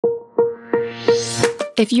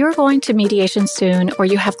If you're going to mediation soon or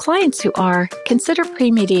you have clients who are, consider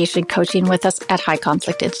pre-mediation coaching with us at High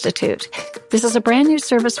Conflict Institute. This is a brand new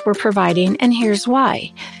service we're providing, and here's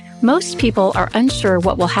why. Most people are unsure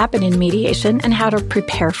what will happen in mediation and how to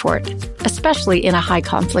prepare for it, especially in a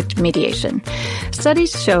high-conflict mediation.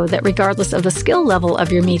 Studies show that regardless of the skill level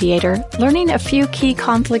of your mediator, learning a few key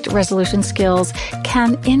conflict resolution skills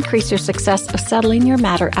can increase your success of settling your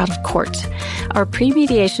matter out of court. Our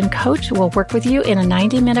pre-mediation coach will work with you in a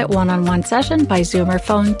 90-minute one-on-one session by Zoom or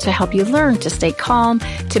phone to help you learn to stay calm,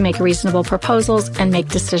 to make reasonable proposals, and make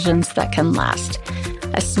decisions that can last.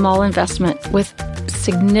 A small investment with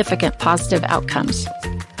significant positive outcomes.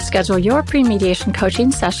 Schedule your pre-mediation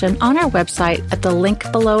coaching session on our website at the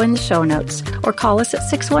link below in the show notes or call us at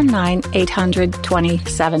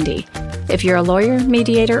 619-800-2070. If you're a lawyer,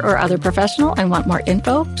 mediator, or other professional and want more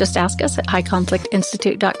info, just ask us at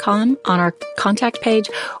highconflictinstitute.com on our contact page,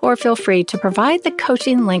 or feel free to provide the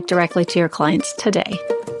coaching link directly to your clients today.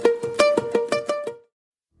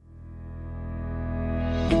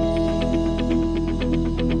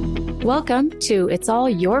 Welcome to It's All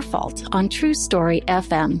Your Fault on True Story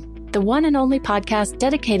FM, the one and only podcast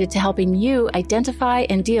dedicated to helping you identify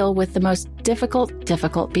and deal with the most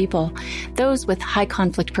difficult people, those with high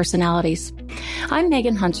conflict personalities. I'm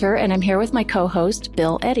Megan Hunter, and I'm here with my co-host,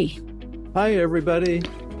 Bill Eddy. Hi, everybody.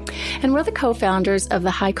 And we're the co-founders of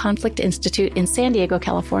the High Conflict Institute in San Diego,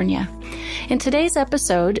 California. In today's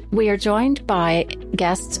episode, we are joined by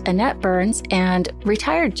guests Annette Burns and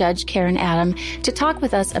retired Judge Karen Adam to talk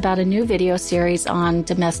with us about a new video series on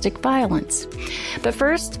domestic violence. But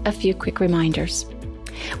first, a few quick reminders.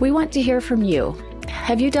 We want to hear from you.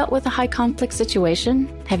 Have you dealt with a high conflict situation?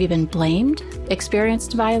 Have you been blamed,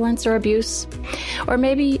 experienced violence or abuse? Or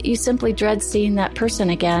maybe you simply dread seeing that person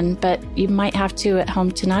again, but you might have to at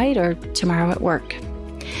home tonight or tomorrow at work.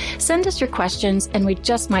 Send us your questions and we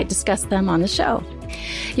just might discuss them on the show.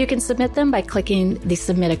 You can submit them by clicking the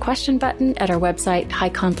Submit a Question button at our website,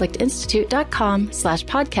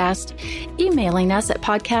 highconflictinstitute.com/podcast, emailing us at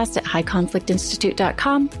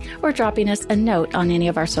podcast@highconflictinstitute.com, or dropping us a note on any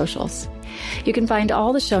of our socials. You can find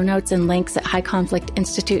all the show notes and links at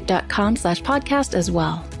highconflictinstitute.com/podcast as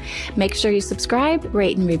well. Make sure you subscribe,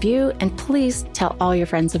 rate, and review, and please tell all your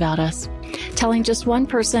friends about us. Telling just one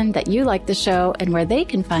person that you like the show and where they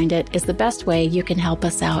can find it is the best way you can help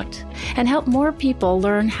us out and help more people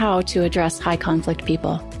learn how to address high conflict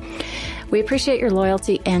people. We appreciate your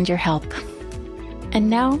loyalty and your help. And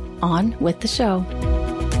now, on with the show.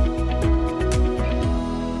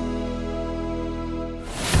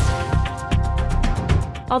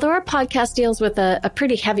 Although our podcast deals with a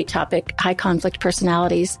pretty heavy topic, high conflict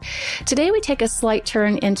personalities, today we take a slight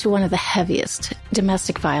turn into one of the heaviest,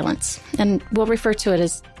 domestic violence, and we'll refer to it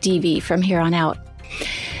as DV from here on out.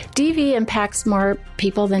 DV impacts more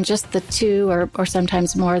people than just the two or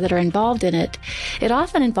sometimes more that are involved in it. It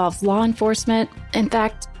often involves law enforcement. In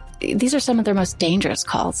fact, these are some of their most dangerous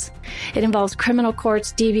calls. It involves criminal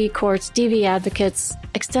courts, DV advocates,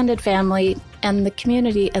 extended family, and the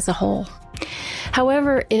community as a whole.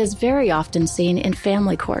 However, it is very often seen in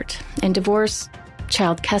family court, in divorce,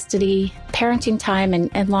 child custody, parenting time,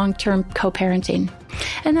 and long-term co-parenting.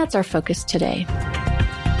 And that's our focus today.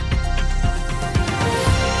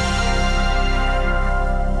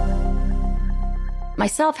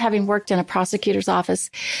 Myself, having worked in a prosecutor's office,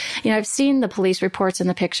 I've seen the police reports and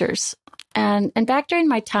the pictures. And back during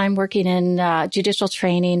my time working in judicial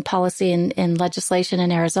training, policy, and legislation in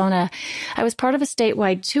Arizona, I was part of a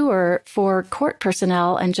statewide tour for court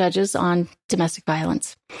personnel and judges on domestic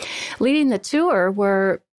violence. Leading the tour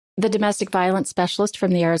were the domestic violence specialist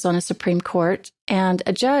from the Arizona Supreme Court and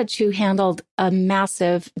a judge who handled a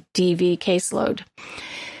massive DV caseload.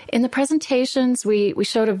 In the presentations, we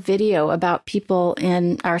showed a video about people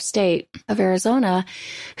in our state of Arizona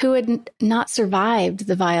who had not survived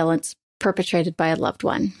the violence perpetrated by a loved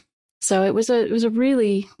one. So it was a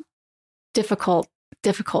really difficult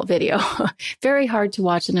video, very hard to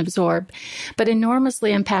watch and absorb, but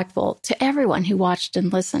enormously impactful to everyone who watched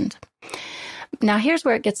and listened. Now, here's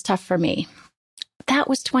where it gets tough for me. That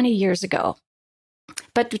was 20 years ago.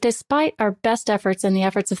 But despite our best efforts and the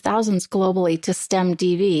efforts of thousands globally to stem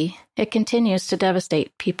DV, it continues to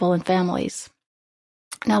devastate people and families.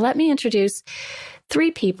 Now, let me introduce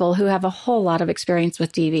three people who have a whole lot of experience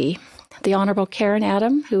with DV. The Honorable Karen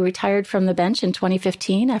Adam, who retired from the bench in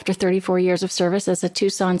 2015 after 34 years of service as a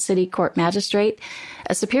Tucson City Court magistrate,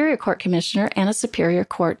 a Superior Court commissioner, and a Superior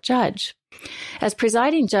Court judge. As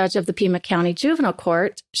presiding judge of the Pima County Juvenile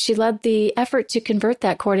Court, she led the effort to convert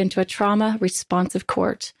that court into a trauma-responsive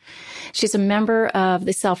court. She's a member of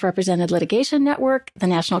the Self-Represented Litigation Network, the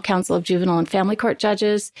National Council of Juvenile and Family Court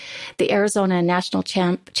Judges, the Arizona and National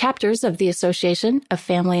chapters of the Association of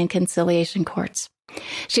Family and Conciliation Courts.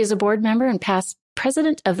 She is a board member and past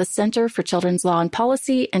president of the Center for Children's Law and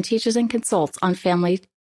Policy and teaches and consults on family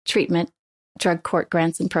treatment, drug court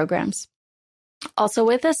grants, and programs. Also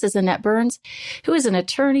with us is Annette Burns, who is an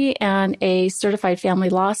attorney and a certified family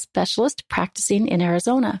law specialist practicing in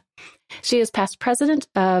Arizona. She is past president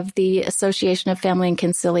of the Association of Family and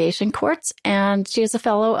Conciliation Courts, and she is a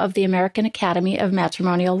fellow of the American Academy of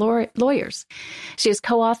Matrimonial Lawyers. She is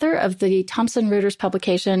co-author of the Thomson Reuters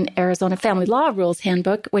publication Arizona Family Law Rules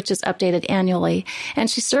Handbook, which is updated annually, and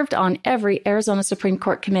she served on every Arizona Supreme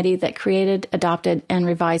Court committee that created, adopted, and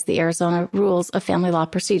revised the Arizona Rules of Family Law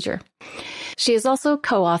Procedure. She is also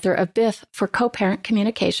co-author of BIF for Co-Parent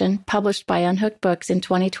Communication, published by Unhooked Books in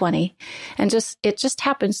 2020, and it just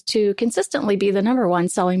happens to consistently be the #1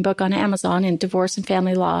 selling book on Amazon in divorce and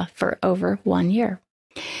family law for over 1 year.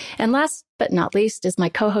 And last but not least is my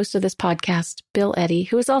co-host of this podcast, Bill Eddy,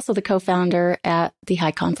 who is also the co-founder at the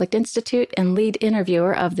High Conflict Institute and lead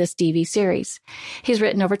interviewer of this DV series. He's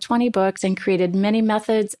written over 20 books and created many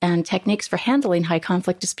methods and techniques for handling high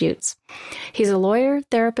conflict disputes. He's a lawyer,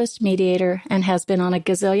 therapist, mediator, and has been on a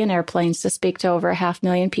gazillion airplanes to speak to over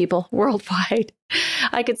 500,000 people worldwide.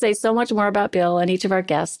 I could say so much more about Bill and each of our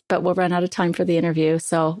guests, but we'll run out of time for the interview,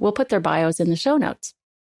 so we'll put their bios in the show notes.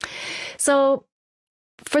 So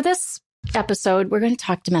for this episode, we're going to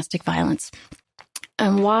talk domestic violence.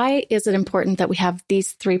 And why is it important that we have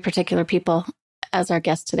these three particular people as our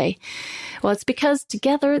guests today? Well, it's because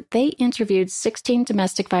together they interviewed 16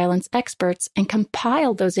 domestic violence experts and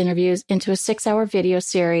compiled those interviews into a 6-hour video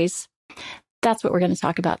series. That's what we're going to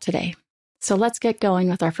talk about today. So let's get going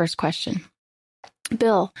with our first question.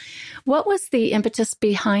 Bill, what was the impetus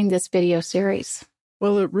behind this video series?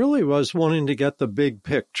 Well, it really was wanting to get the big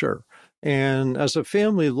picture. And as a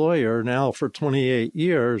family lawyer now for 28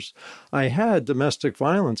 years, I had domestic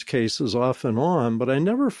violence cases off and on, but I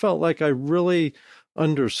never felt like I really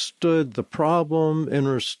understood the problem,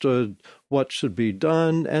 understood what should be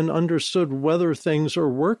done, and understood whether things are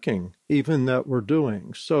working, even that we're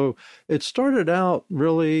doing. So it started out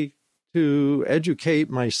really to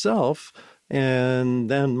educate myself and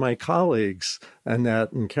then my colleagues,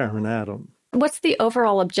 Annette and Karen Adam. What's the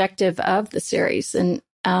overall objective of the series? And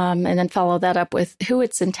then follow that up with who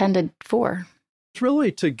it's intended for. It's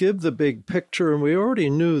really to give the big picture, and we already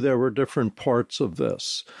knew there were different parts of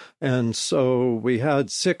this. And so we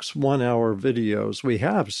had 6 one-hour videos. We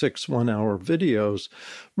have 6 one-hour videos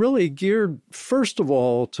really geared, first of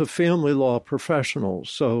all, to family law professionals.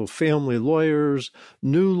 So family lawyers,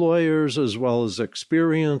 new lawyers, as well as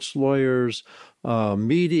experienced lawyers,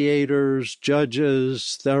 mediators,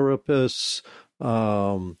 judges, therapists,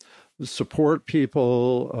 support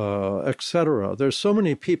people, etc. There's so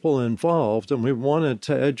many people involved, and we wanted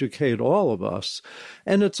to educate all of us.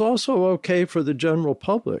 And it's also okay for the general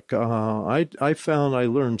public. I found I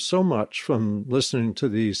learned so much from listening to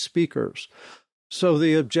these speakers. So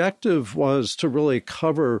the objective was to really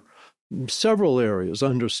cover several areas: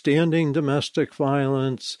 understanding domestic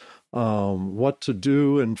violence, what to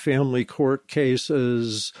do in family court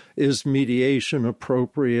cases, is mediation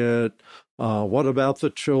appropriate, what about the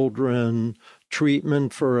children,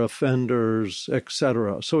 treatment for offenders,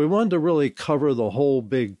 etc. So we wanted to really cover the whole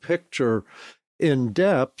big picture in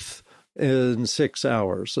depth in 6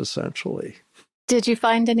 hours, essentially. Did you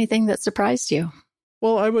find anything that surprised you?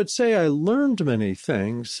 Well, I would say I learned many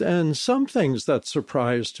things, and some things that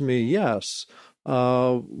surprised me, yes.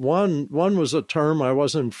 One was a term I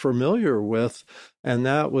wasn't familiar with, and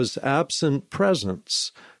that was absent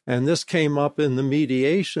presence. And this came up in the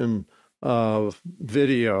mediation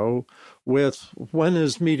video with when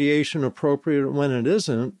is mediation appropriate and when it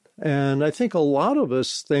isn't. And I think a lot of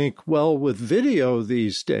us think, well, with video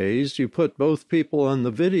these days, you put both people on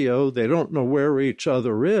the video, they don't know where each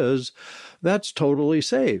other is, that's totally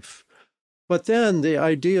safe. But then the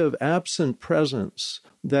idea of absent presence,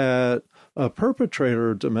 that a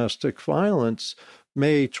perpetrator of domestic violence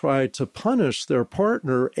may try to punish their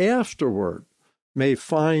partner afterward, may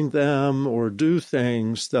find them or do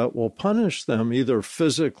things that will punish them either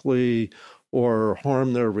physically or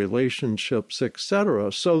harm their relationships,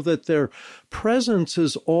 etc., so that their presence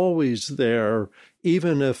is always there,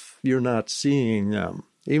 even if you're not seeing them.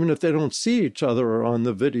 Even if they don't see each other on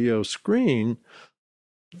the video screen,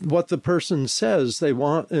 what the person says they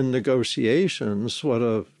want in negotiations, what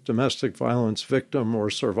a domestic violence victim or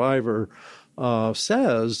survivor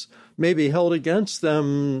says, may be held against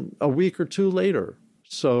them a week or two later.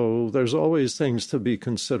 So there's always things to be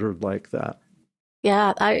considered like that.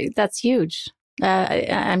 Yeah, that's huge.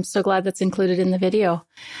 I'm so glad that's included in the video.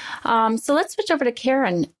 So let's switch over to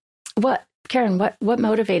Karen. What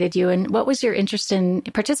motivated you, and what was your interest in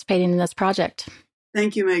participating in this project?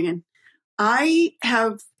 Thank you, Megan. I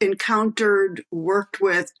have encountered, worked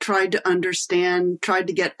with, tried to understand, tried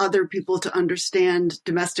to get other people to understand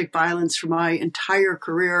domestic violence for my entire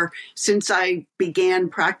career since I began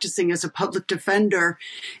practicing as a public defender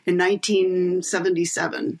in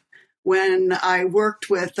 1977, when I worked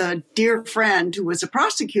with a dear friend who was a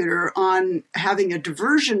prosecutor on having a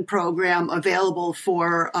diversion program available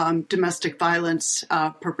for domestic violence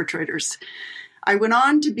perpetrators. I went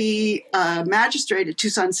on to be a magistrate at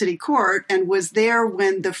Tucson City Court and was there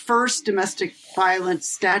when the first domestic violence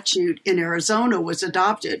statute in Arizona was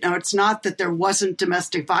adopted. Now, it's not that there wasn't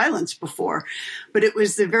domestic violence before, but it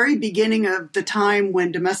was the very beginning of the time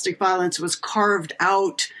when domestic violence was carved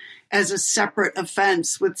out as a separate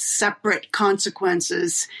offense with separate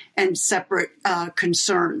consequences and separate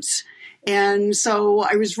concerns. And so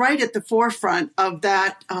I was right at the forefront of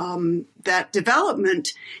that development,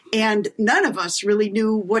 and none of us really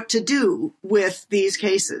knew what to do with these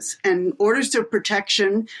cases. And orders of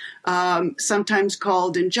protection, sometimes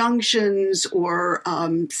called injunctions or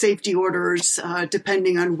safety orders,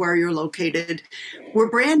 depending on where you're located, were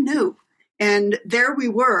brand new. And there we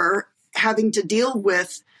were having to deal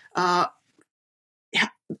with the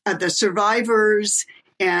survivors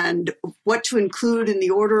and what to include in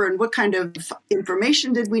the order and what kind of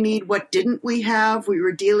information did we need, what didn't we have. We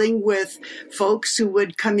were dealing with folks who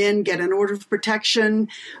would come in, get an order of protection,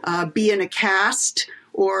 be in a cast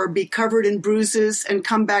or be covered in bruises and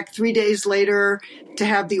come back 3 days later to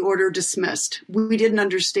have the order dismissed. We didn't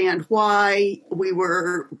understand why. We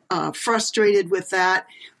were frustrated with that.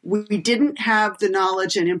 We didn't have the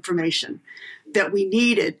knowledge and information that we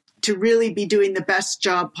needed to really be doing the best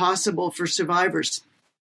job possible for survivors.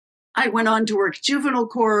 I went on to work juvenile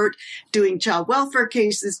court, doing child welfare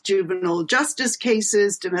cases, juvenile justice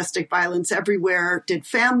cases, domestic violence everywhere, did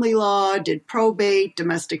family law, did probate,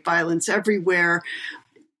 domestic violence everywhere.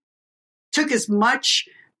 Took as much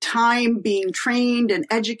time being trained and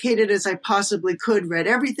educated as I possibly could, read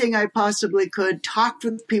everything I possibly could, talked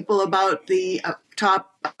with people about the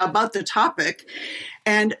topic,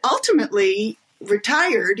 and ultimately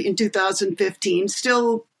retired in 2015,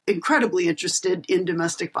 still incredibly interested in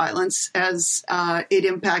domestic violence as it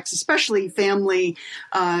impacts especially family,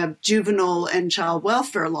 juvenile, and child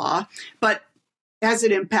welfare law, but as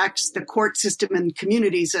it impacts the court system and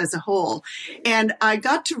communities as a whole. And I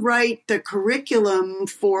got to write the curriculum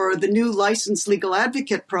for the new licensed legal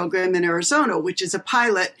advocate program in Arizona, which is a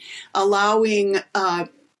pilot allowing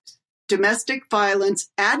domestic violence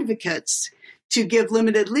advocates to give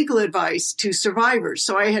limited legal advice to survivors.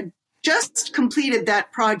 So I had just completed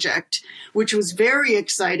that project, which was very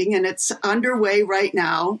exciting, and it's underway right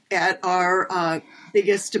now at our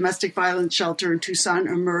biggest domestic violence shelter in Tucson,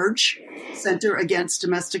 Emerge, Center Against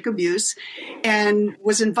Domestic Abuse, and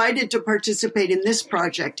was invited to participate in this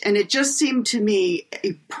project. And it just seemed to me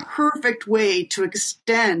a perfect way to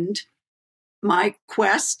extend my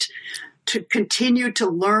quest to continue to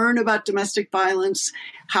learn about domestic violence,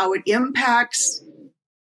 how it impacts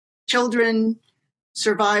children,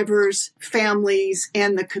 survivors, families,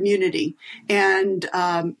 and the community. And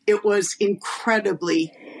it was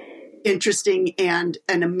incredibly interesting and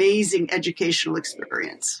an amazing educational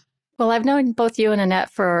experience. Well, I've known both you and Annette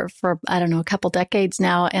for I don't know, a couple decades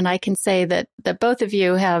now, and I can say that both of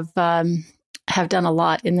you have done a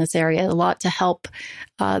lot in this area, a lot to help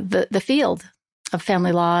the field of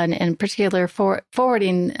family law, and in particular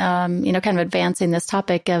forwarding, kind of advancing this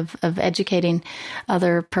topic of educating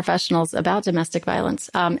other professionals about domestic violence.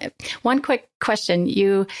 One quick question.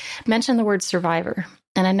 You mentioned the word survivor,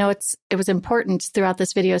 and I know it was important throughout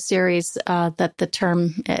this video series that the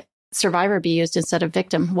term survivor be used instead of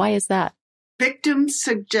victim. Why is that? Victim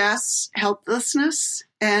suggests helplessness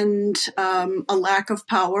and a lack of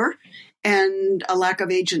power and a lack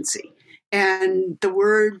of agency. And the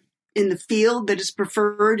word in the field that is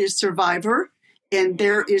preferred is survivor, and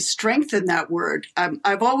there is strength in that word.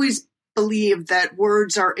 I've always believed that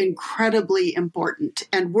words are incredibly important,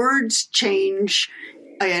 and words change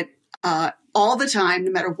all the time,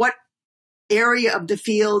 no matter what area of the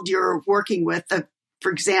field you're working with.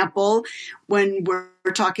 For example, when we're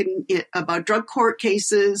talking about drug court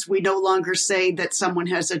cases, we no longer say that someone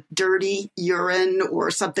has a dirty urine or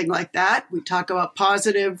something like that. We talk about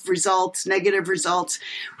positive results, negative results.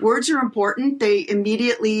 Words are important. They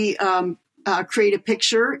immediately create a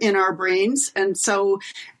picture in our brains. And so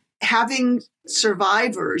having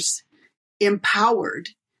survivors empowered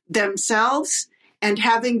themselves and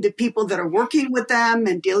having the people that are working with them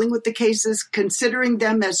and dealing with the cases, considering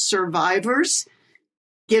them as survivors,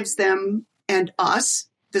 gives them and us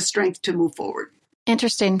the strength to move forward.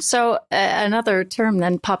 Interesting. So another term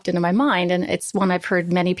then popped into my mind, and it's one I've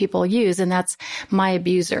heard many people use, and that's my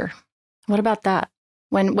abuser. What about that?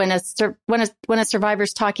 When a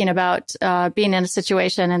survivor's talking about being in a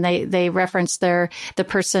situation and they reference the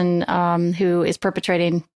person who is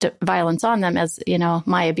perpetrating violence on them as,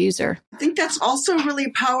 my abuser. I think that's also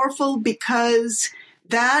really powerful because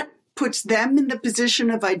that puts them in the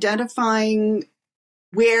position of identifying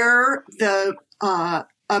where the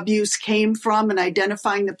abuse came from and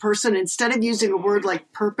identifying the person instead of using a word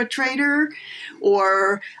like perpetrator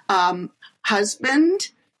or husband.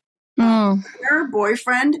 Her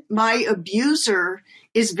boyfriend, my abuser,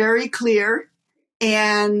 is very clear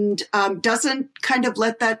and doesn't kind of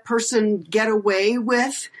let that person get away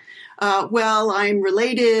with, well, I'm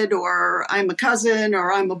related or I'm a cousin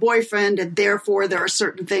or I'm a boyfriend, and therefore there are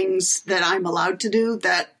certain things that I'm allowed to do.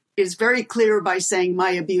 That is very clear by saying my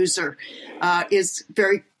abuser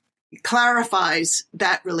clarifies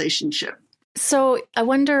that relationship. So I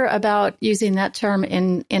wonder about using that term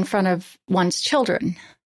in front of one's children.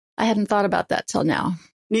 I hadn't thought about that till now.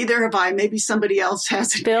 Neither have I. Maybe somebody else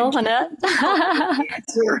has it. Bill, Annette?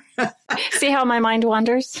 See how my mind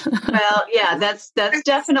wanders? Well, yeah, that's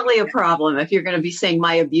definitely a problem if you're going to be saying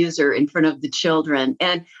my abuser in front of the children.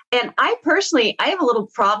 And I personally, I have a little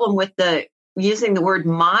problem with using the word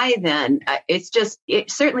my then. It's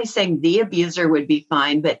certainly saying the abuser would be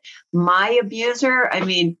fine, but my abuser, I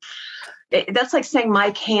mean, that's like saying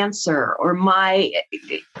my cancer or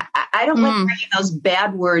I don't like bringing those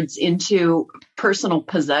bad words into personal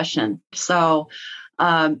possession. So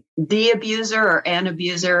the abuser or an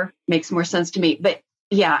abuser makes more sense to me. But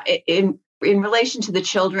yeah, in relation to the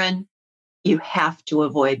children, you have to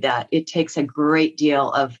avoid that. It takes a great deal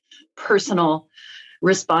of personal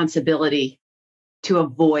responsibility to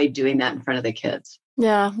avoid doing that in front of the kids.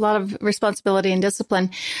 Yeah, a lot of responsibility and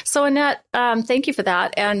discipline. So Annette, thank you for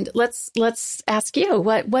that. And let's ask you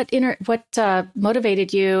what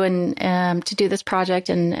motivated you and to do this project,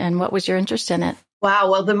 and what was your interest in it? Wow.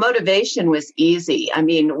 Well, the motivation was easy. I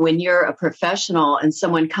mean, when you're a professional and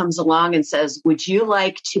someone comes along and says, would you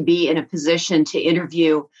like to be in a position to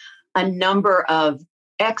interview a number of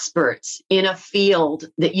experts in a field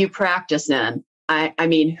that you practice in? I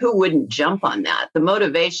mean, who wouldn't jump on that? The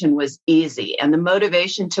motivation was easy. And the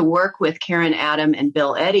motivation to work with Karen, Adam, and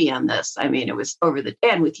Bill Eddy on this, I mean, it was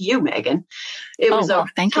and with you, Megan, it was over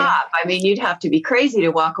the top. I mean, you'd have to be crazy to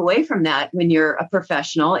walk away from that when you're a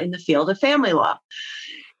professional in the field of family law.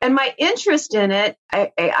 And my interest in it,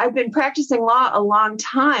 I've been practicing law a long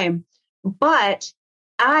time, but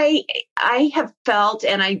I have felt,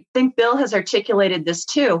 and I think Bill has articulated this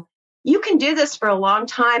too, you can do this for a long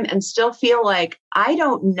time and still feel like I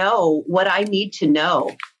don't know what I need to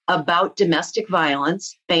know about domestic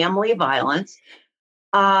violence, family violence,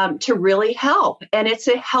 to really help. And it's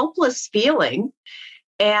a helpless feeling.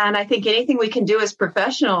 And I think anything we can do as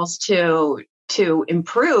professionals to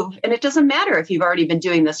improve, and it doesn't matter if you've already been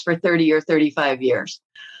doing this for 30 or 35 years.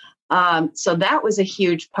 So that was a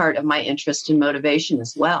huge part of my interest and motivation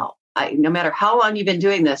as well. No matter how long you've been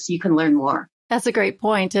doing this, you can learn more. That's a great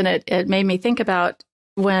point. And it made me think about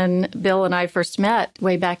when Bill and I first met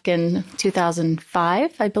way back in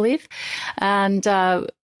 2005, I believe. And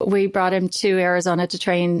we brought him to Arizona to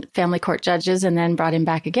train family court judges, and then brought him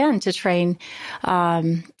back again to train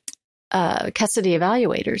custody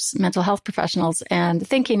evaluators, mental health professionals, and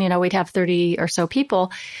thinking, we'd have 30 or so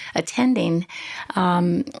people attending.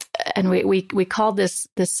 And we called this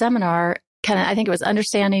seminar I think it was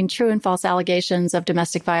Understanding True and False Allegations of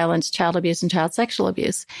Domestic Violence, Child Abuse, and Child Sexual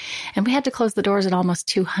Abuse. And we had to close the doors at almost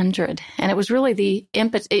 200. And it was really the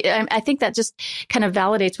impetus. I think that just kind of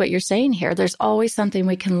validates what you're saying here. There's always something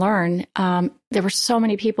we can learn. There were so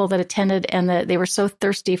many people that attended, and they were so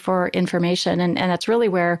thirsty for information. And that's really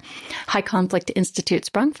where High Conflict Institute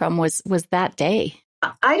sprung from, was that day.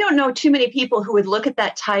 I don't know too many people who would look at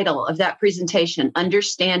that title of that presentation,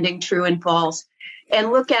 Understanding True and False,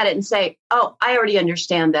 and look at it and say, oh, I already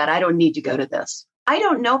understand that. I don't need to go to this. I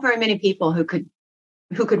don't know very many people who could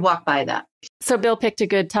walk by that. So Bill picked a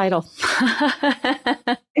good title.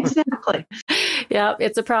 Exactly. Yeah,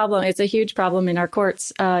 it's a problem. It's a huge problem in our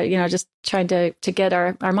courts, just trying to get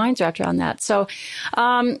our minds wrapped around that. So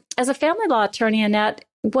as a family law attorney, Annette,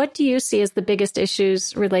 what do you see as the biggest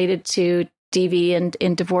issues related to DV and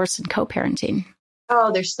in divorce and co-parenting?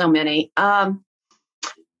 Oh, there's so many.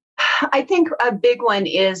 I think a big one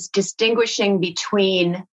is distinguishing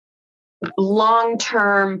between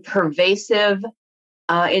long-term, pervasive,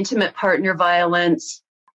 intimate partner violence,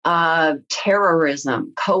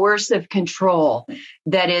 terrorism, coercive control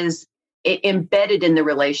that is embedded in the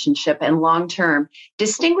relationship and long-term,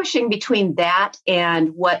 distinguishing between that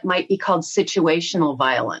and what might be called situational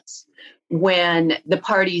violence. When the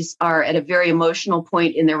parties are at a very emotional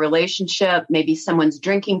point in their relationship, maybe someone's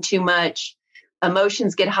drinking too much,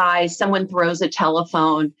 emotions get high, someone throws a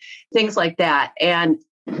telephone, things like that. And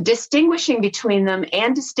distinguishing between them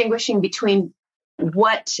and distinguishing between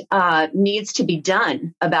what needs to be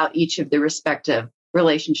done about each of the respective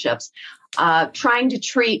relationships. Trying to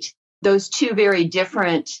treat those two very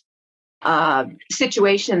different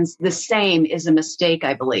situations the same is a mistake,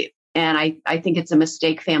 I believe. And I think it's a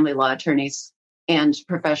mistake family law attorneys and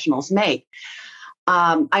professionals make.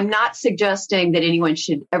 I'm not suggesting that anyone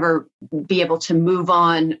should ever be able to move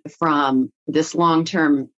on from this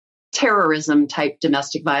long-term terrorism type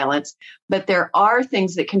domestic violence, but there are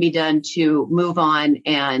things that can be done to move on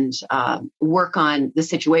and work on the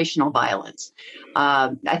situational violence.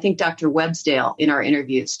 I think Dr. Websdale in our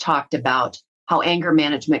interviews talked about how anger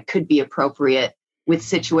management could be appropriate with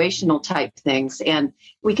situational type things, and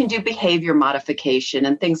we can do behavior modification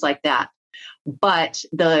and things like that. But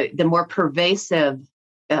the more pervasive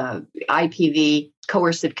IPV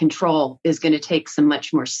coercive control is going to take some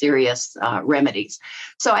much more serious remedies.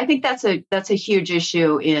 So I think that's a huge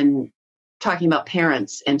issue in talking about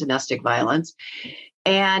parents and domestic violence.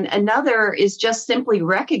 And another is just simply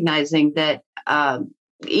recognizing that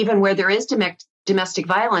even where there is domestic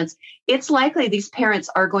violence, it's likely these parents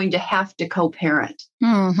are going to have to co-parent.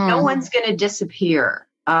 Mm-hmm. No one's going to disappear.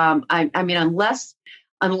 I mean, unless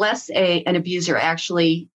an abuser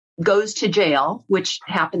actually goes to jail, which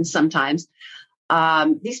happens sometimes,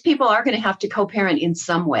 these people are going to have to co-parent in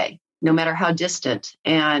some way, no matter how distant.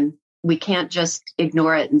 And we can't just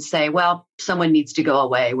ignore it and say, well, someone needs to go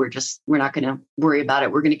away. We're not going to worry about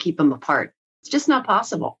it. We're going to keep them apart. It's just not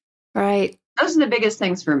possible. Right. Those are the biggest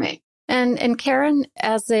things for me. And Karen,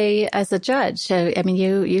 as a judge, I mean,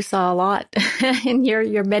 you saw a lot in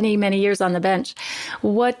your many years on the bench.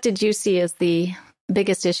 What did you see as the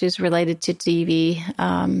biggest issues related to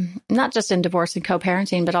DV, not just in divorce and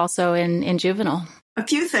co-parenting, but also in juvenile? A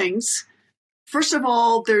few things. First of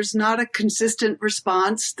all, there's not a consistent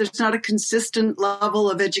response. There's not a consistent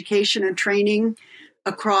level of education and training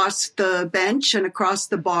across the bench and across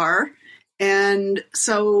the bar. And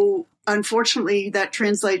so, unfortunately, that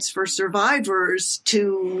translates for survivors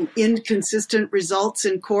to inconsistent results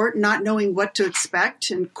in court, not knowing what to expect.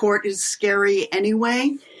 And court is scary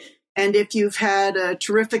anyway. And if you've had a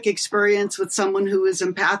terrific experience with someone who is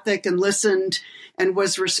empathic and listened and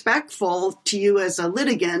was respectful to you as a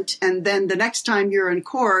litigant, and then the next time you're in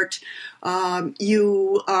court,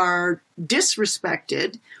 you are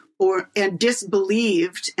disrespected and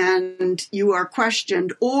disbelieved, and you are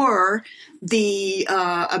questioned, or the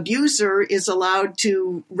abuser is allowed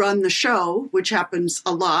to run the show, which happens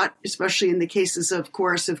a lot, especially in the cases of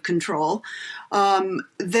coercive control,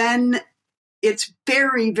 then it's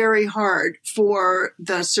very, very hard for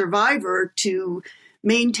the survivor to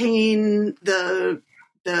maintain the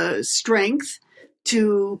strength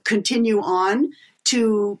to continue on,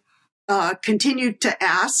 to continue to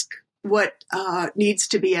ask what needs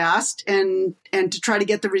to be asked, and to try to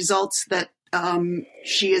get the results that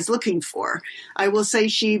she is looking for. I will say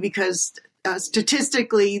she because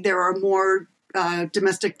statistically there are more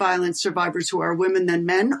domestic violence survivors who are women than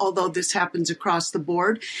men, although this happens across the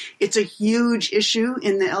board. It's a huge issue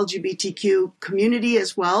in the LGBTQ community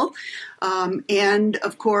as well. And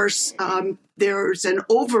of course, there's an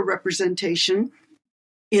overrepresentation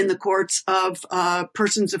in the courts of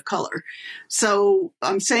persons of color. So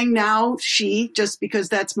I'm saying now she, just because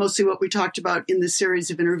that's mostly what we talked about in the series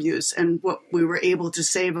of interviews and what we were able to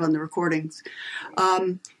save on the recordings.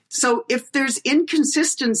 So if there's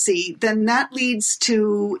inconsistency, then that leads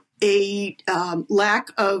to a lack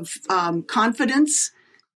of confidence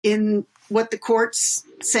in what the court's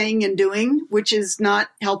saying and doing, which is not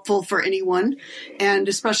helpful for anyone, and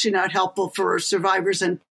especially not helpful for survivors.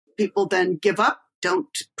 And people then give up, don't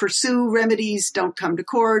pursue remedies, don't come to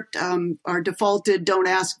court, are defaulted, don't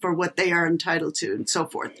ask for what they are entitled to, and so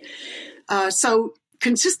forth. So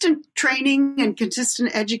consistent training and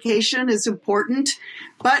consistent education is important,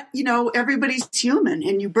 but, everybody's human,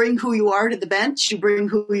 and you bring who you are to the bench, you bring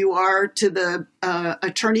who you are to the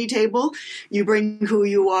attorney table, you bring who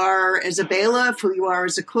you are as a bailiff, who you are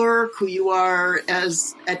as a clerk, who you are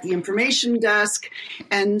as at the information desk.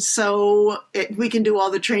 And so we can do all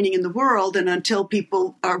the training in the world, and until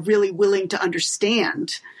people are really willing to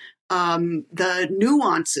understand the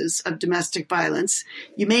nuances of domestic violence.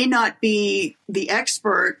 You may not be the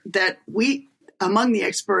expert among the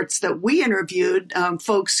experts that we interviewed,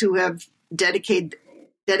 folks who have dedicated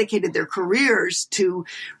their careers to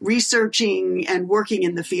researching and working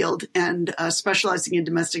in the field and specializing in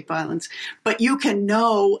domestic violence. But you can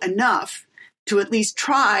know enough to at least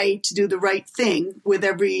try to do the right thing with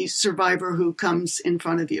every survivor who comes in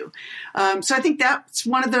front of you. So I think that's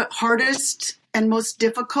one of the hardest and most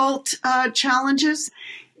difficult challenges.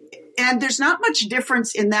 And there's not much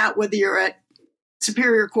difference in that whether you're at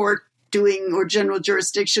Superior Court or general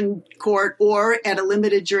jurisdiction court or at a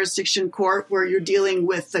limited jurisdiction court where you're dealing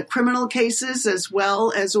with the criminal cases as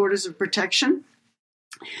well as orders of protection.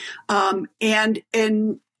 And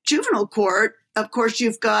in juvenile court, of course,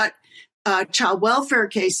 you've got child welfare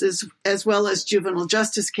cases as well as juvenile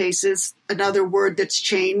justice cases. Another word that's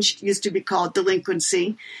changed used to be called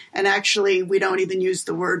delinquency. And actually, we don't even use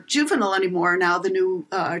the word juvenile anymore. Now the new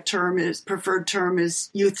preferred term is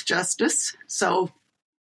youth justice. So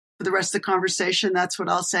for the rest of the conversation, that's what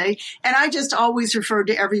I'll say. And I just always referred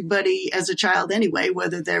to everybody as a child anyway,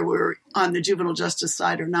 whether they were on the juvenile justice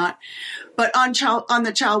side or not. But on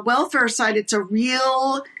the child welfare side, it's a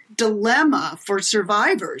real dilemma for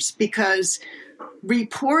survivors because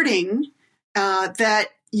reporting that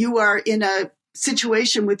you are in a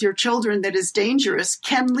situation with your children that is dangerous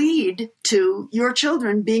can lead to your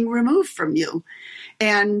children being removed from you.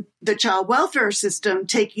 And the child welfare system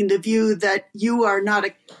taking the view that you are not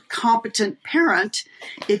a competent parent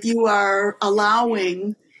if you are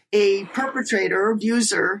allowing a perpetrator or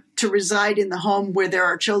abuser to reside in the home where there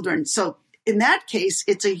are children. So in that case,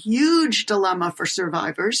 it's a huge dilemma for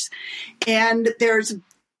survivors. And there's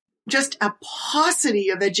just a paucity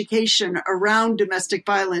of education around domestic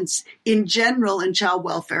violence in general in child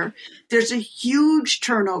welfare. There's a huge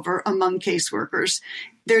turnover among caseworkers.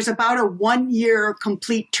 There's about a 1-year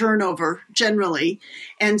complete turnover generally.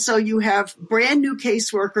 And so you have brand new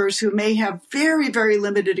caseworkers who may have very, very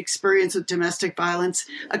limited experience with domestic violence,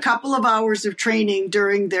 a couple of hours of training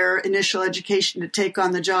during their initial education to take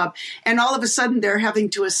on the job. And all of a sudden they're having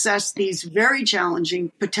to assess these very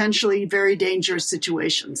challenging, potentially very dangerous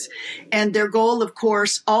situations. And their goal, of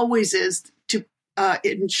course, always is to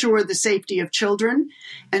ensure the safety of children.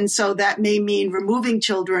 And so that may mean removing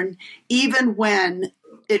children even when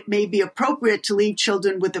it may be appropriate to leave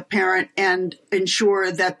children with a parent and ensure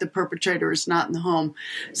that the perpetrator is not in the home.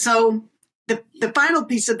 So the final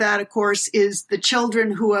piece of that, of course, is the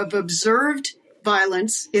children who have observed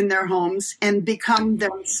violence in their homes and become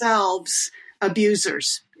themselves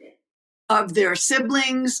abusers of their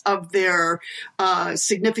siblings, of their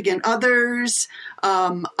significant others,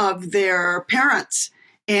 of their parents.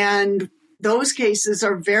 And those cases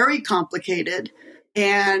are very complicated.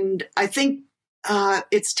 And I think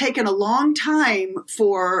it's taken a long time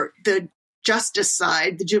for the justice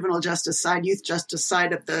side, the juvenile justice side, youth justice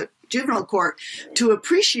side of the juvenile court to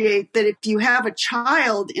appreciate that if you have a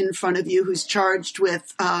child in front of you who's charged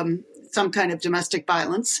with some kind of domestic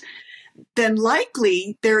violence, then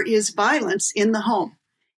likely there is violence in the home.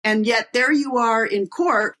 And yet there you are in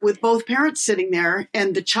court with both parents sitting there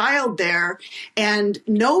and the child there, and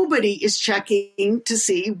nobody is checking to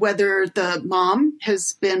see whether the mom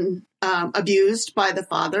has been abused by the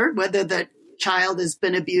father, whether the child has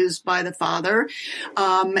been abused by the father.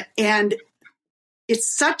 And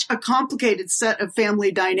it's such a complicated set of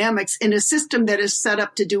family dynamics in a system that is set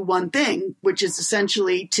up to do one thing, which is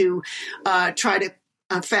essentially to try to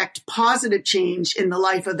affect positive change in the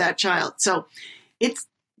life of that child. So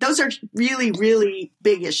those are really, really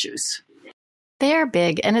big issues. They are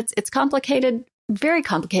big, and it's complicated, very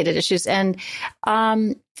complicated issues. And,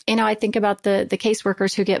 I think about the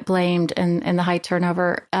caseworkers who get blamed and the high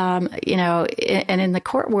turnover, and in the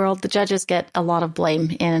court world, the judges get a lot of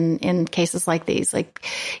blame in cases like these. Like,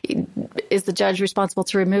 is the judge responsible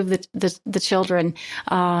to remove the children,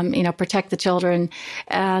 protect the children?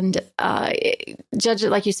 And judges,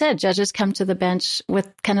 like you said, judges come to the bench with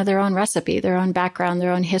kind of their own recipe, their own background,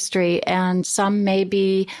 their own history. And some may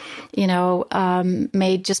be,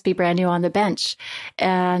 may just be brand new on the bench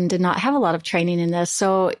and did not have a lot of training in this.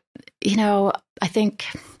 So, I think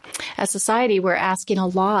as society, we're asking a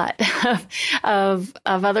lot of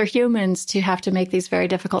other humans to have to make these very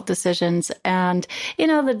difficult decisions. And,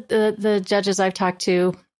 the judges I've talked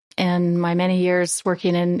to in my many years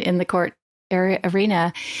working in the court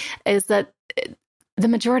arena is that the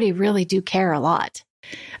majority really do care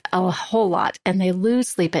a whole lot, and they lose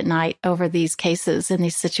sleep at night over these cases and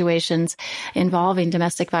these situations involving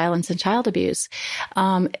domestic violence and child abuse.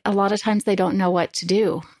 A lot of times they don't know what to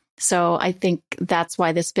do. So I think that's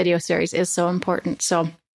why this video series is so important. So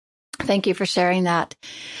Thank you for sharing that.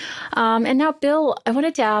 And now, Bill, I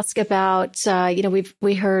wanted to ask about,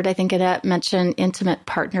 we heard, I think Annette mentioned intimate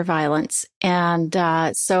partner violence. And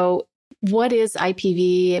so what is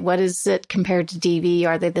IPV? What is it compared to DV?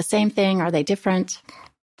 Are they the same thing? Are they different?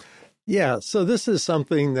 Yeah, so this is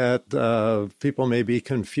something that people may be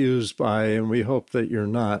confused by, and we hope that you're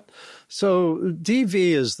not. So DV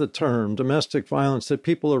is the term, domestic violence, that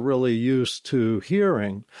people are really used to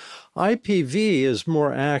hearing. IPV is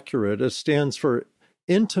more accurate. It stands for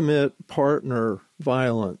intimate partner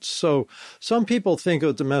violence. So some people think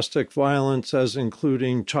of domestic violence as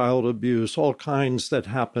including child abuse, all kinds that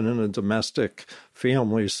happen in a domestic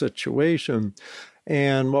family situation.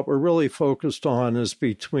 And what we're really focused on is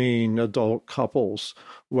between adult couples,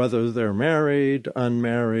 whether they're married,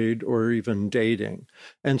 unmarried, or even dating.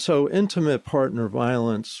 And so intimate partner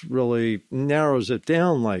violence really narrows it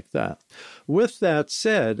down like that. With that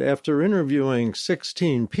said, after interviewing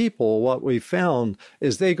 16 people, what we found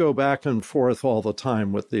is they go back and forth all the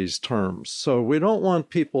time with these terms. So we don't want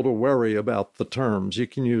people to worry about the terms. You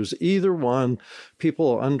can use either one.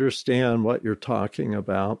 People understand what you're talking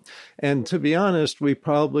about. And to be honest, we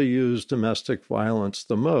probably use domestic violence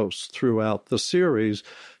the most throughout the series,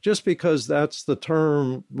 just because that's the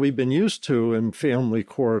term we've been used to in family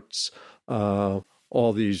courts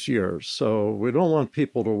all these years. So we don't want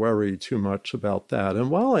people to worry too much about that.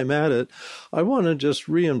 And while I'm at it, I want to just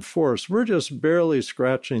reinforce, we're just barely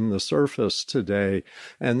scratching the surface today.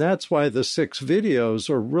 And that's why the 6 videos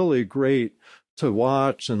are really great to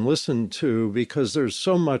watch and listen to, because there's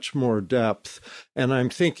so much more depth. And I'm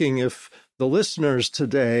thinking if the listeners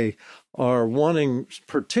today are wanting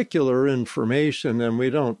particular information and we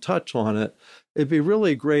don't touch on it, it'd be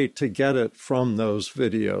really great to get it from those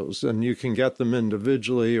videos, and you can get them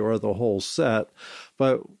individually or the whole set.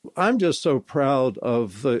 But I'm just so proud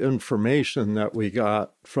of the information that we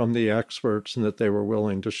got from the experts and that they were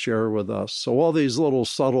willing to share with us. So all these little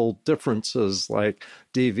subtle differences like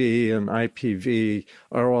DV and IPV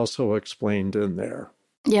are also explained in there.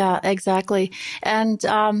 Yeah, exactly. And,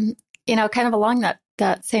 kind of along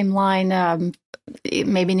that same line,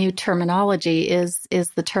 maybe new terminology is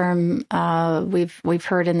the term we've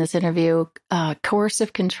heard in this interview,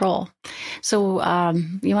 coercive control. So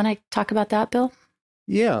you want to talk about that, Bill?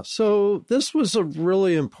 Yeah, so this was a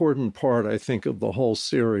really important part, I think, of the whole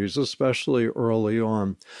series, especially early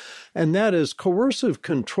on. And that is coercive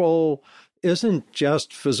control isn't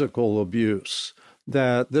just physical abuse.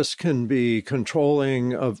 That this can be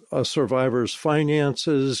controlling of a survivor's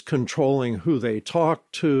finances, controlling who they talk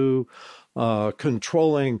to,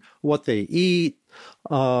 controlling what they eat.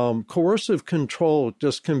 Coercive control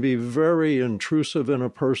just can be very intrusive in a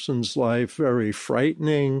person's life, very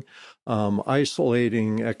frightening,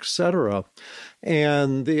 isolating, etc.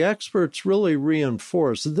 And the experts really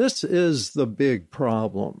reinforce this is the big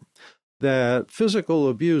problem, that physical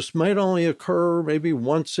abuse might only occur maybe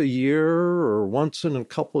once a year or once in a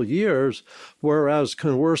couple years, whereas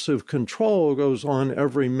coercive control goes on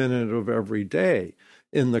every minute of every day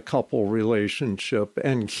in the couple relationship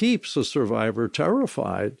and keeps the survivor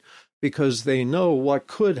terrified because they know what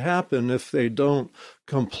could happen if they don't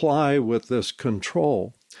comply with this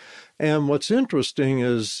control. And what's interesting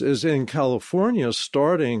is in California,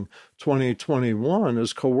 starting 2021,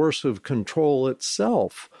 is coercive control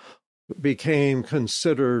itself became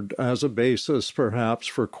considered as a basis, perhaps,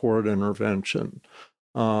 for court intervention.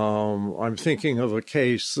 I'm thinking of a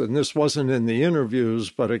case, and this wasn't in the interviews,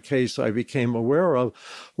 but a case I became aware of,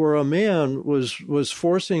 where a man was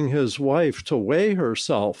forcing his wife to weigh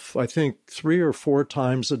herself, I think 3 or 4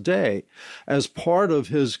 times a day, as part of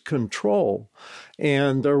his control.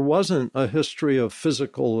 And there wasn't a history of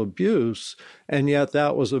physical abuse, and yet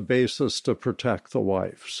that was a basis to protect the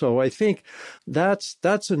wife. So I think that's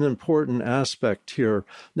an important aspect here.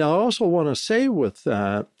 Now, I also want to say with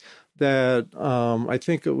that I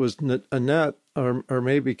think it was Annette or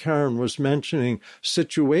maybe Karen was mentioning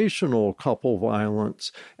situational couple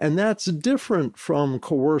violence. And that's different from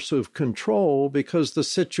coercive control because the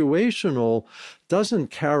situational doesn't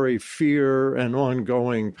carry fear and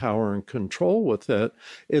ongoing power and control with it.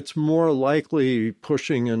 It's more likely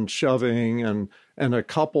pushing and shoving and a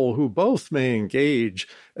couple who both may engage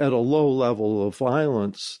at a low level of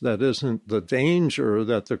violence that isn't the danger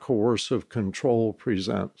that the coercive control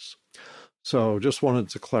presents. So just wanted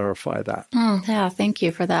to clarify that. Yeah, thank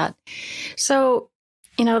you for that. So,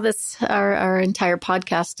 this our entire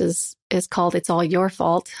podcast is called It's All Your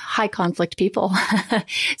Fault, High Conflict People.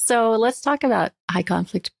 So let's talk about high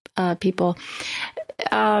conflict people.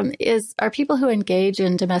 Are people who engage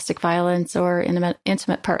in domestic violence or in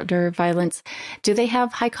intimate partner violence, do they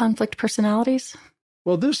have high conflict personalities?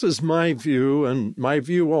 Well, this is my view, and my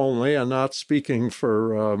view only. I'm not speaking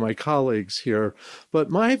for my colleagues here, but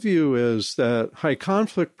my view is that high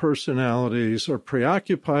conflict personalities are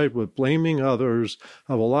preoccupied with blaming others,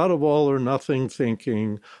 have a lot of all or nothing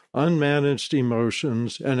thinking, unmanaged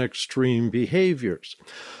emotions, and extreme behaviors.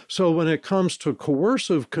 So when it comes to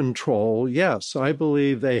coercive control, yes, I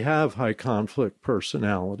believe they have high conflict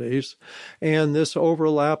personalities, and this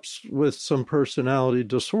overlaps with some personality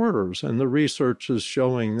disorders, and the research is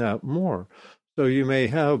showing that more. So you may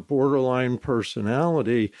have borderline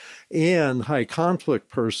personality and high conflict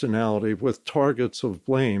personality with targets of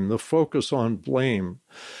blame, the focus on blame.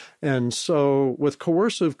 And so with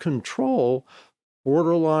coercive control,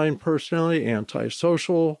 borderline personality,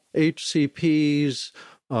 antisocial HCPs,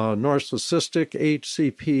 narcissistic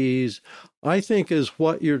HCPs, I think is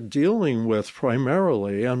what you're dealing with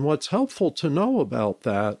primarily. And what's helpful to know about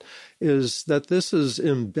that is that this is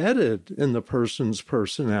embedded in the person's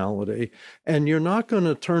personality, and you're not going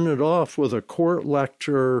to turn it off with a court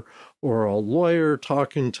lecture or a lawyer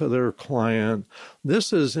talking to their client.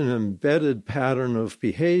 This is an embedded pattern of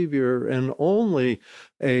behavior, and only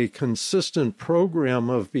a consistent program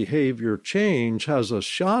of behavior change has a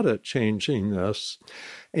shot at changing this.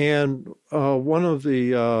 And one of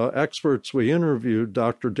the experts we interviewed,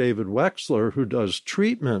 Dr. David Wexler, who does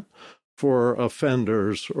treatment for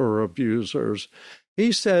offenders or abusers,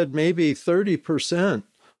 he said maybe 30%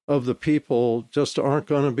 of the people just aren't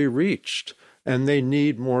going to be reached, and they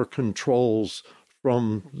need more controls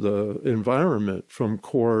from the environment, from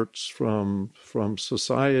courts, from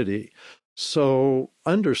society. So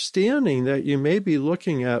understanding that you may be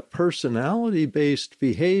looking at personality-based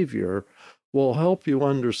behavior will help you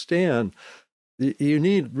understand you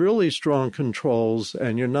need really strong controls,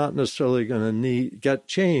 and you're not necessarily going to get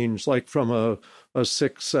change like from a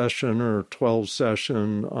 6-session or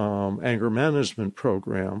 12-session anger management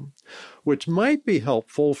program, which might be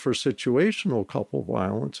helpful for situational couple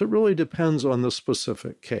violence. It really depends on the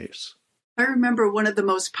specific case. I remember one of the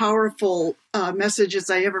most powerful messages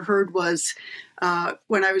I ever heard was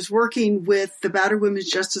when I was working with the Battered Women's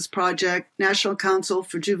Justice Project, National Council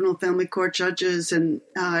for Juvenile Family Court Judges, and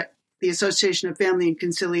the Association of Family and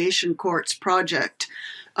Conciliation Courts project,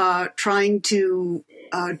 trying to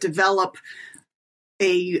develop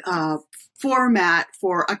a format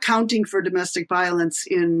for accounting for domestic violence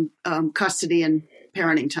in custody and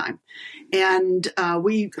parenting time. And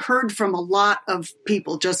we heard from a lot of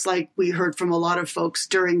people, just like we heard from a lot of folks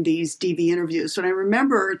during these DV interviews. And I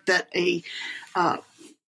remember that a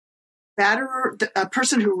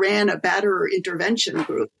person who ran a batterer intervention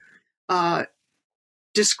group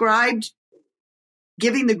described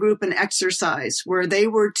giving the group an exercise where they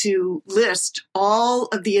were to list all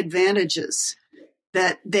of the advantages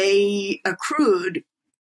that they accrued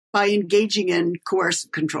by engaging in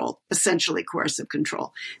coercive control, essentially coercive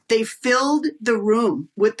control. They filled the room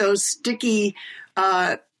with those sticky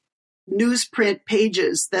newsprint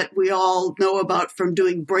pages that we all know about from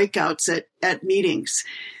doing breakouts at meetings.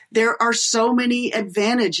 There are so many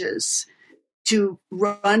advantages to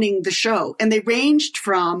running the show. And they ranged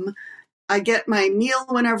from, I get my meal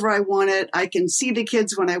whenever I want it, I can see the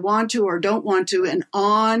kids when I want to or don't want to, and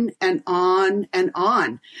on and on and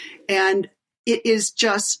on. And it is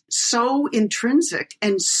just so intrinsic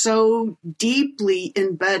and so deeply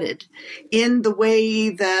embedded in the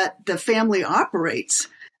way that the family operates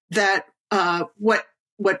that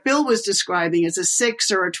what Bill was describing as a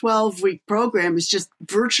 6 or a 12-week program is just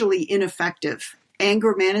virtually ineffective.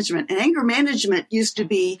 Anger management. And anger management used to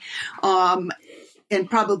be, and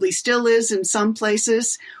probably still is in some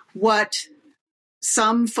places, what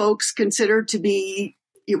some folks consider to be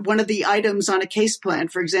one of the items on a case plan.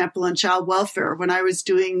 For example, in child welfare, when I was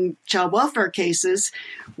doing child welfare cases,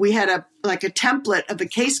 we had a template of a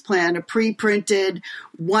case plan, a pre-printed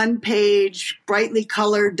 1-page, brightly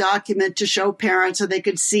colored document to show parents so they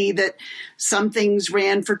could see that some things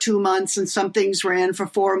ran for 2 months and some things ran for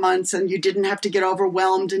 4 months, and you didn't have to get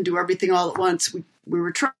overwhelmed and do everything all at once. We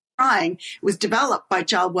were trying. It was developed by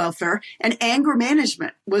child welfare, and anger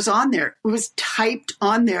management was on there. It was typed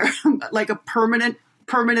on there like a permanent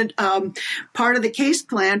part of the case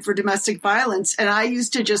plan for domestic violence. And I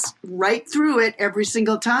used to just write through it every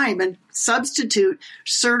single time and substitute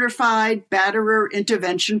certified batterer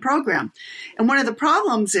intervention program. And one of the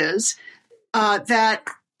problems is that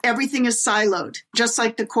everything is siloed, just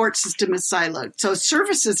like the court system is siloed. So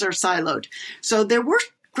services are siloed. So there were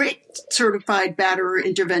great certified batterer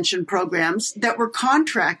intervention programs that were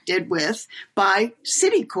contracted with by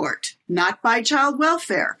city court, not by child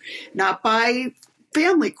welfare, not by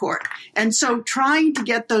family court. And so trying to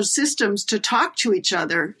get those systems to talk to each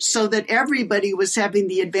other so that everybody was having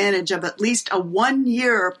the advantage of at least a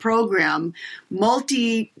 1-year program,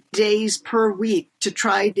 multi-days per week, to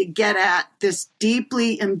try to get at this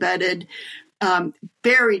deeply embedded,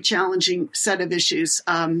 very challenging set of issues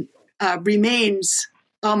remains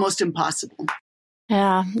almost impossible.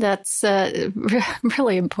 Yeah, that's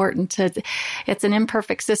really important. It's an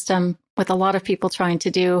imperfect system with a lot of people trying to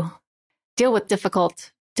deal with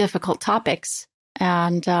difficult topics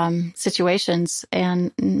and situations,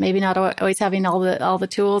 and maybe not always having all the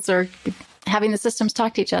tools or having the systems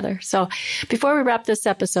talk to each other. So before we wrap this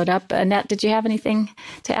episode up, Annette, did you have anything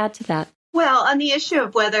to add to that? Well, on the issue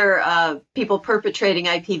of whether people perpetrating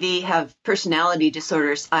IPV have personality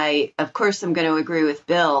disorders, I, of course, am going to agree with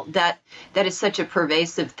Bill. That is such a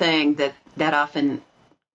pervasive thing that often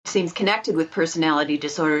seems connected with personality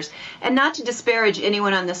disorders. And not to disparage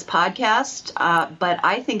anyone on this podcast, but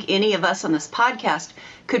I think any of us on this podcast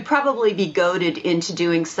could probably be goaded into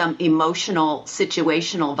doing some emotional,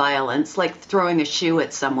 situational violence, like throwing a shoe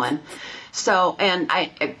at someone. So, and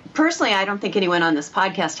I personally, I don't think anyone on this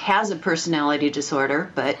podcast has a personality disorder,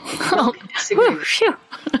 but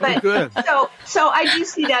but good. So I do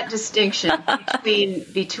see that distinction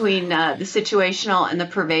between the situational and the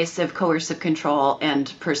pervasive coercive control and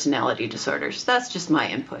personality disorders. That's just my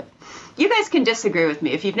input. You guys can disagree with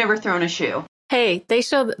me if you've never thrown a shoe. Hey, they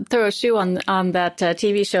throw a shoe on that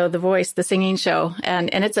TV show, The Voice, the singing show, and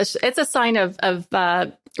it's a sign of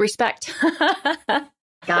respect.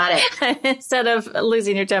 Got it. Instead of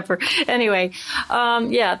losing your temper. Anyway,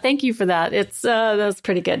 yeah, thank you for that. That was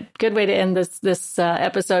pretty good. Good way to end this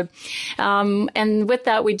episode. And with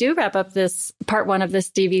that, we do wrap up this part 1 of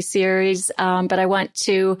this DV series. But I want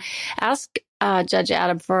to ask Judge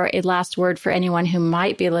Adam for a last word for anyone who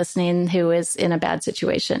might be listening who is in a bad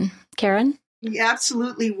situation. Karen? We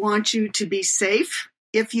absolutely want you to be safe.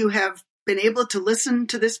 If you have been able to listen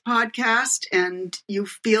to this podcast and you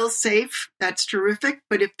feel safe, that's terrific.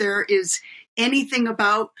 But if there is anything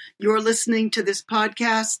about your listening to this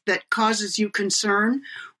podcast that causes you concern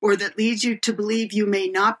or that leads you to believe you may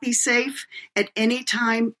not be safe at any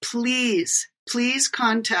time, please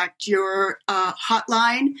contact your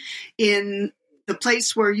hotline in the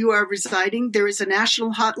place where you are residing. There is a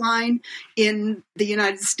national hotline in the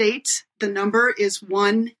United States. The number is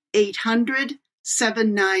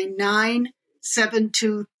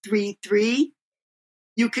 1-800-799-7233.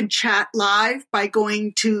 You can chat live by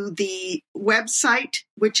going to the website,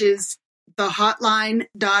 which is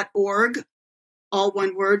thehotline.org, all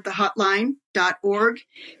one word, thehotline.org,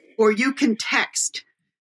 or you can text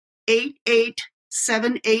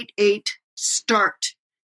 88788-START,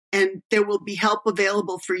 and there will be help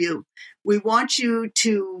available for you. We want you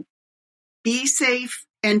to be safe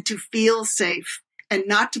and to feel safe, and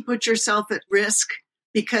not to put yourself at risk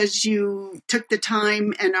because you took the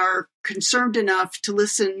time and are concerned enough to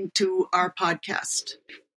listen to our podcast.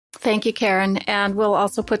 Thank you, Karen. And we'll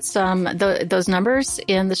also put some those numbers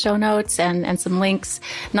in the show notes and some links,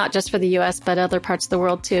 not just for the U.S., but other parts of the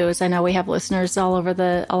world too, as I know we have listeners all over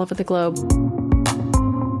the globe.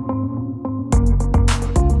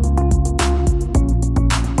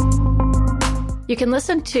 You can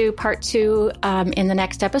listen to part 2 in the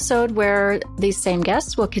next episode, where these same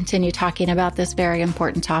guests will continue talking about this very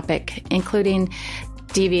important topic, including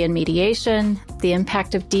DV and mediation, the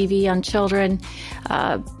impact of DV on children,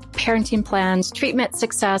 parenting plans, treatment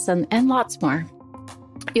success, and lots more.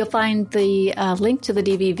 You'll find the link to the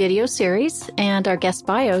DV video series and our guest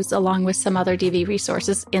bios, along with some other DV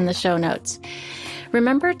resources, in the show notes.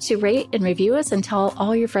 Remember to rate and review us and tell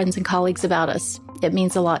all your friends and colleagues about us. It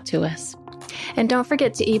means a lot to us. And don't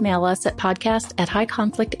forget to email us at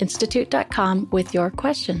podcast@highconflictinstitute.com with your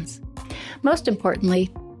questions. Most importantly,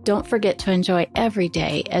 don't forget to enjoy every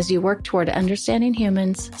day as you work toward understanding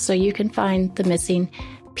humans so you can find the missing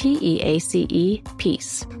PEACE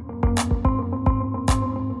piece.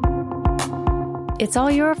 It's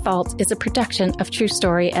All Your Fault is a production of True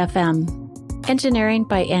Story FM. Engineering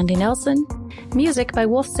by Andy Nelson. Music by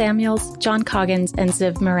Wolf Samuels, John Coggins, and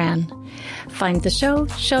Ziv Moran. Find the show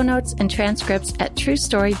notes, and transcripts at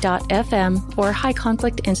truestory.fm or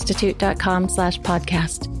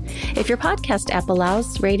highconflictinstitute.com/podcast. If your podcast app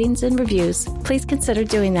allows ratings and reviews, please consider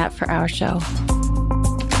doing that for our show.